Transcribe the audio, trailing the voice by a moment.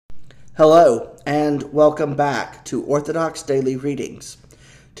Hello, and welcome back to Orthodox Daily Readings.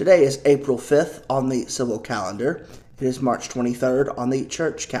 Today is April 5th on the civil calendar. It is March 23rd on the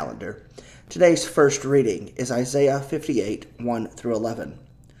church calendar. Today's first reading is Isaiah 58, 1 through 11.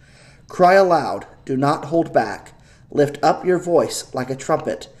 Cry aloud, do not hold back. Lift up your voice like a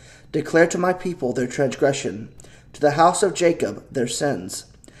trumpet. Declare to my people their transgression, to the house of Jacob their sins.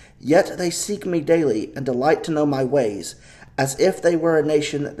 Yet they seek me daily and delight to know my ways, as if they were a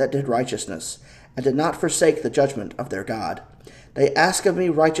nation that did righteousness, and did not forsake the judgment of their God. They ask of me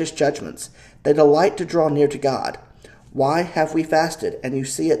righteous judgments. They delight to draw near to God. Why have we fasted, and you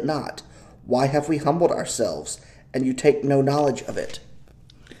see it not? Why have we humbled ourselves, and you take no knowledge of it?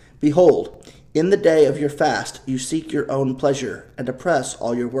 Behold, in the day of your fast you seek your own pleasure, and oppress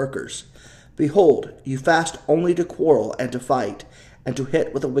all your workers. Behold, you fast only to quarrel and to fight, and to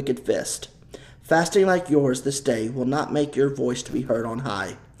hit with a wicked fist. Fasting like yours this day will not make your voice to be heard on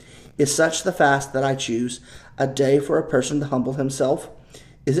high. Is such the fast that I choose, a day for a person to humble himself?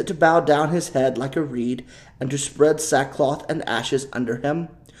 Is it to bow down his head like a reed, and to spread sackcloth and ashes under him?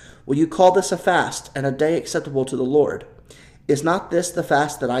 Will you call this a fast, and a day acceptable to the Lord? Is not this the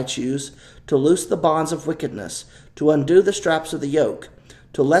fast that I choose, to loose the bonds of wickedness, to undo the straps of the yoke,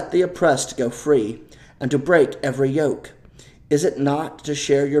 to let the oppressed go free, and to break every yoke? Is it not to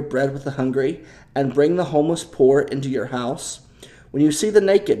share your bread with the hungry, and bring the homeless poor into your house? When you see the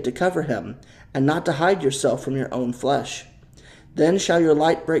naked, to cover him, and not to hide yourself from your own flesh. Then shall your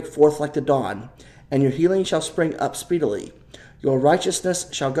light break forth like the dawn, and your healing shall spring up speedily. Your righteousness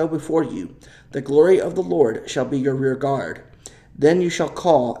shall go before you. The glory of the Lord shall be your rear guard. Then you shall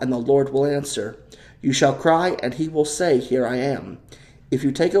call, and the Lord will answer. You shall cry, and he will say, Here I am. If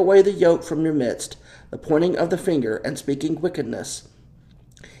you take away the yoke from your midst, the pointing of the finger and speaking wickedness,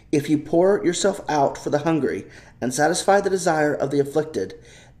 if you pour yourself out for the hungry and satisfy the desire of the afflicted,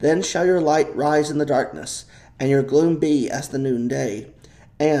 then shall your light rise in the darkness, and your gloom be as the noonday.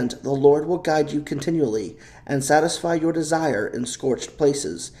 And the Lord will guide you continually, and satisfy your desire in scorched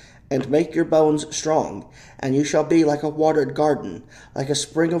places, and make your bones strong, and you shall be like a watered garden, like a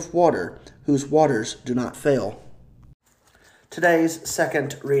spring of water, whose waters do not fail. Today's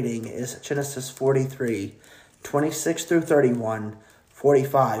second reading is Genesis 43, 26 through 31,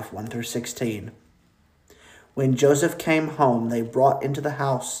 45, 1 through 16. When Joseph came home, they brought into the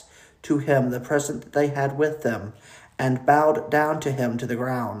house to him the present that they had with them, and bowed down to him to the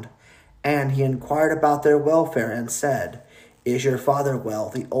ground. And he inquired about their welfare, and said, Is your father well,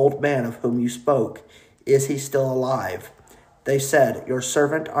 the old man of whom you spoke? Is he still alive? They said, Your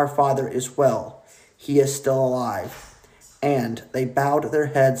servant our father is well. He is still alive. And they bowed their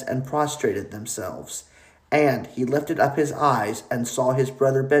heads and prostrated themselves. And he lifted up his eyes and saw his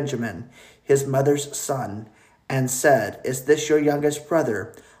brother Benjamin, his mother's son, and said, Is this your youngest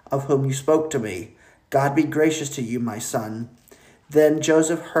brother, of whom you spoke to me? God be gracious to you, my son. Then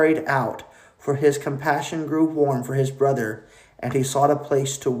Joseph hurried out, for his compassion grew warm for his brother, and he sought a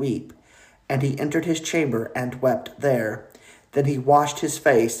place to weep. And he entered his chamber and wept there. Then he washed his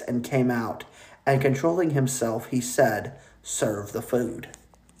face and came out, and controlling himself, he said, Serve the food.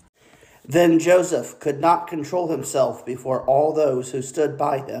 Then Joseph could not control himself before all those who stood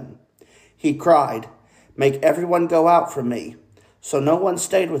by him. He cried, Make everyone go out from me. So no one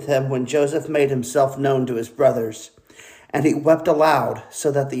stayed with him when Joseph made himself known to his brothers. And he wept aloud,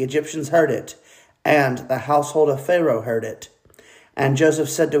 so that the Egyptians heard it, and the household of Pharaoh heard it. And Joseph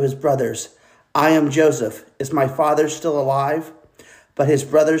said to his brothers, I am Joseph. Is my father still alive? But his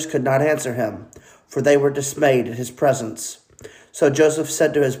brothers could not answer him, for they were dismayed at his presence. So Joseph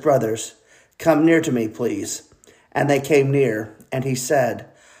said to his brothers, Come near to me, please. And they came near, and he said,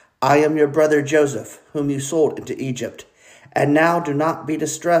 I am your brother Joseph, whom you sold into Egypt. And now do not be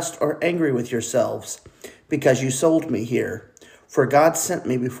distressed or angry with yourselves, because you sold me here. For God sent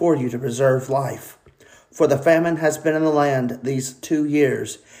me before you to preserve life. For the famine has been in the land these 2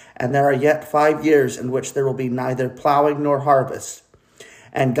 years, and there are yet 5 years in which there will be neither plowing nor harvest.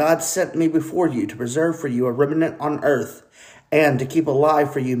 And God sent me before you to preserve for you a remnant on earth, and to keep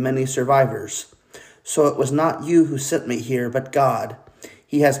alive for you many survivors. So it was not you who sent me here, but God.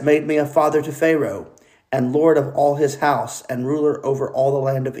 He has made me a father to Pharaoh, and lord of all his house, and ruler over all the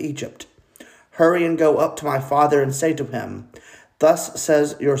land of Egypt. Hurry and go up to my father and say to him, Thus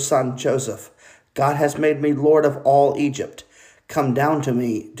says your son Joseph, God has made me lord of all Egypt. Come down to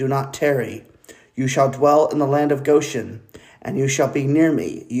me, do not tarry. You shall dwell in the land of Goshen, and you shall be near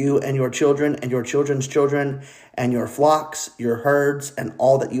me, you and your children and your children's children, and your flocks, your herds, and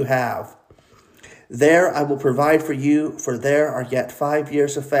all that you have. There I will provide for you, for there are yet 5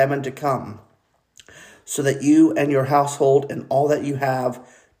 years of famine to come, so that you and your household and all that you have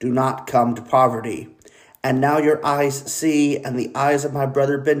do not come to poverty. And now your eyes see, and the eyes of my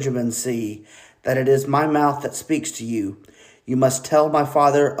brother Benjamin see, that it is my mouth that speaks to you. You must tell my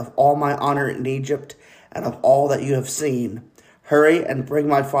father of all my honor in Egypt, and of all that you have seen. Hurry and bring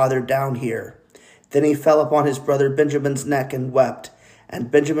my father down here." Then he fell upon his brother Benjamin's neck and wept,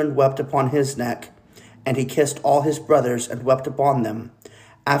 and Benjamin wept upon his neck. And he kissed all his brothers and wept upon them.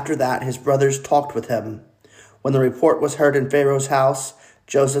 After that his brothers talked with him. When the report was heard in Pharaoh's house,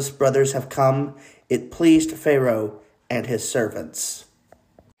 "Joseph's brothers have come," it pleased Pharaoh and his servants.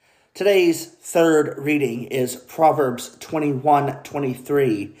 Today's third reading is Proverbs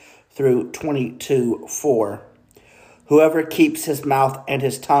 21:23 through 22:4. "Whoever keeps his mouth and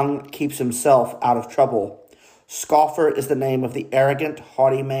his tongue keeps himself out of trouble. Scoffer is the name of the arrogant,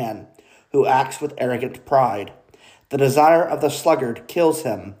 haughty man who acts with arrogant pride. The desire of the sluggard kills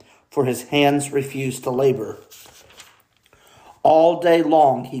him, for his hands refuse to labor. All day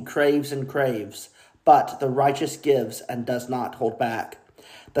long he craves and craves, but the righteous gives and does not hold back.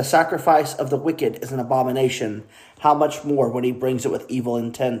 The sacrifice of the wicked is an abomination. How much more when he brings it with evil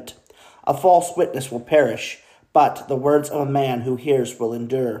intent? A false witness will perish, but the words of a man who hears will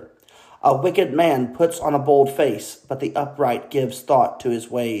endure. A wicked man puts on a bold face, but the upright gives thought to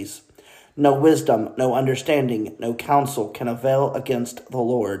his ways. No wisdom, no understanding, no counsel can avail against the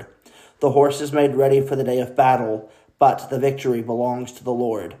Lord. The horse is made ready for the day of battle, but the victory belongs to the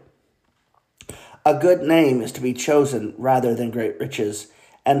Lord. A good name is to be chosen rather than great riches,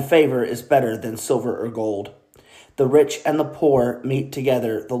 and favor is better than silver or gold. The rich and the poor meet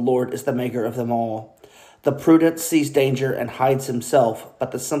together. The Lord is the maker of them all. The prudent sees danger and hides himself,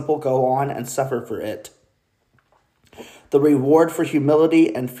 but the simple go on and suffer for it. The reward for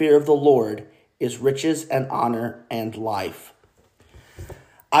humility and fear of the Lord is riches and honor and life.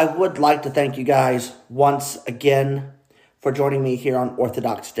 I would like to thank you guys once again for joining me here on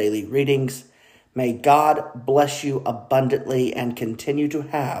Orthodox Daily Readings. May God bless you abundantly and continue to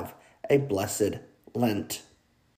have a blessed Lent.